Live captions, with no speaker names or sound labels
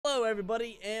Hello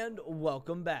everybody and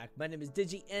welcome back. My name is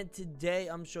Digi and today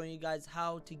I'm showing you guys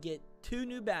how to get 2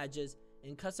 new badges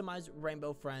in customized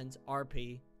Rainbow Friends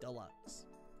RP Deluxe.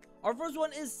 Our first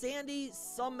one is Sandy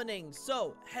Summoning.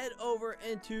 So head over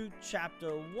into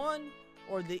chapter 1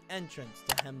 or the entrance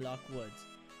to Hemlock Woods.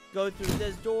 Go through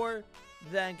this door,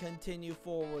 then continue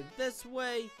forward this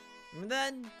way. And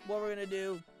then what we're going to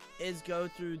do is go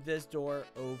through this door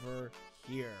over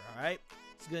here, alright?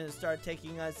 It's going to start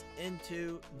taking us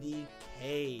into the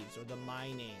caves or the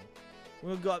mining. We're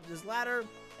going to go up this ladder.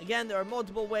 Again, there are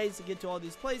multiple ways to get to all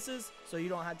these places, so you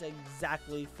don't have to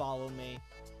exactly follow me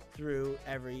through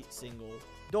every single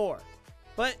door.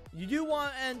 But you do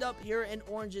want to end up here in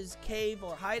Orange's cave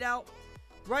or hideout.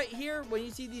 Right here, when you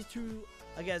see these 2,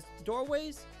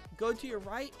 doorways, go to your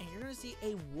right and you're going to see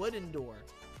a wooden door.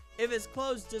 If it's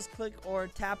closed, just click or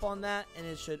tap on that and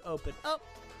it should open up.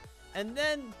 And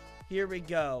then here we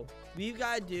go. We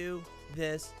gotta do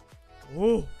this.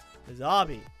 Ooh, the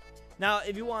zombie. Now,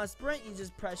 if you want to sprint, you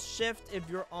just press shift if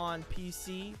you're on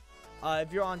PC.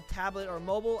 If you're on tablet or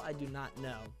mobile, I do not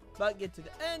know. But get to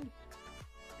the end.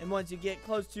 And once you get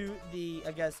close to the,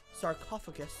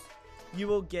 sarcophagus, you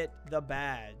will get the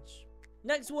badge.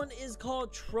 Next one is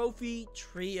called Trophy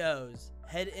Trios.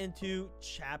 Head into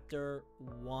chapter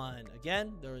 1.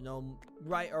 Again, there are no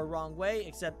right or wrong way,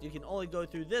 except you can only go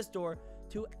through this door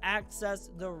to access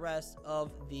the rest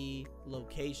of the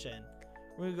location.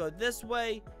 We're gonna go this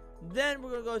way, then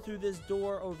we're gonna go through this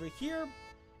door over here,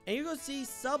 and you're gonna see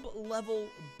sub-level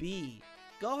B.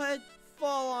 Go ahead,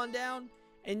 fall on down,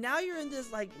 and now you're in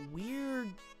this like weird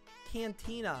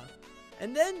cantina.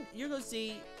 And then you're gonna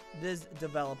see this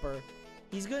developer.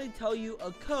 He's gonna tell you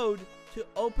a code to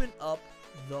open up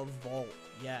the vault.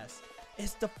 Yes,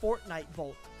 it's the Fortnite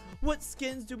vault. What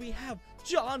skins do we have?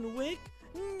 John Wick?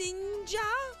 Ninja?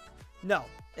 No,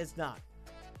 it's not.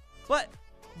 But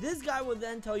this guy will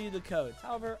then tell you the code.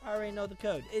 However, I already know the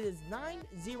code. It is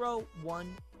 9012.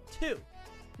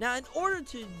 Now, in order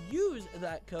to use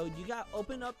that code, you gotta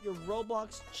open up your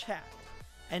Roblox chat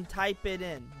and type it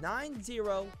in.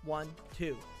 9012.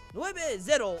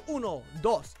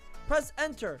 9012. Press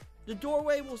enter. The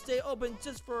doorway will stay open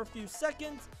just for a few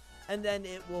seconds, and then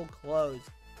it will close.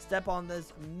 Step on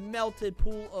this melted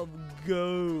pool of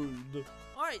gold.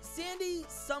 Alright, Sandy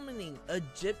Summoning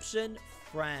Egyptian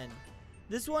Friend.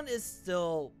 This one is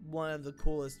still one of the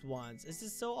coolest ones. This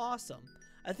is so awesome.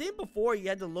 I think before you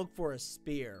had to look for a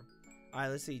spear.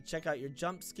 Alright, let's see. Check out your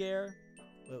jump scare.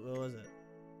 What was it?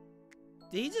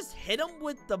 Did he just hit him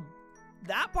with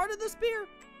that part of the spear?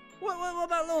 What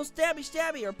about a little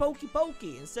stabby or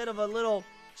pokey instead of a little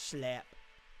slap?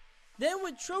 Then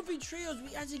with Trophy Trios,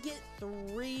 we actually get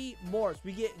 3 more.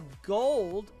 We get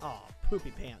gold. Oh, poopy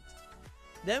pants.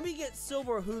 Then we get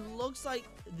silver, who looks like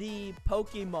the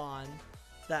Pokemon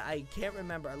that I can't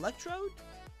remember. Electrode?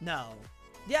 No.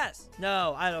 Yes.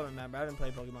 No, I don't remember. I haven't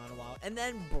played Pokemon in a while. And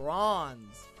then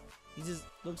bronze. He just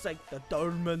looks like the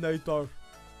Terminator.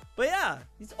 But yeah,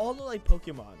 these all look like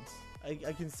Pokemons.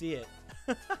 I can see it.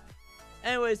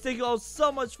 Anyways, thank you all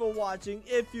so much for watching.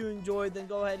 If you enjoyed, then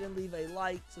go ahead and leave a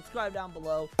like, subscribe down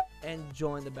below, and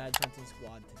join the badge hunting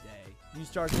squad today. You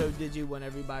start so Digi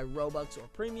whenever you buy Robux or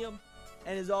Premium.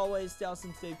 And as always, stay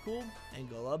awesome, stay cool, and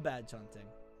go love badge hunting.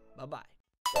 Bye-bye.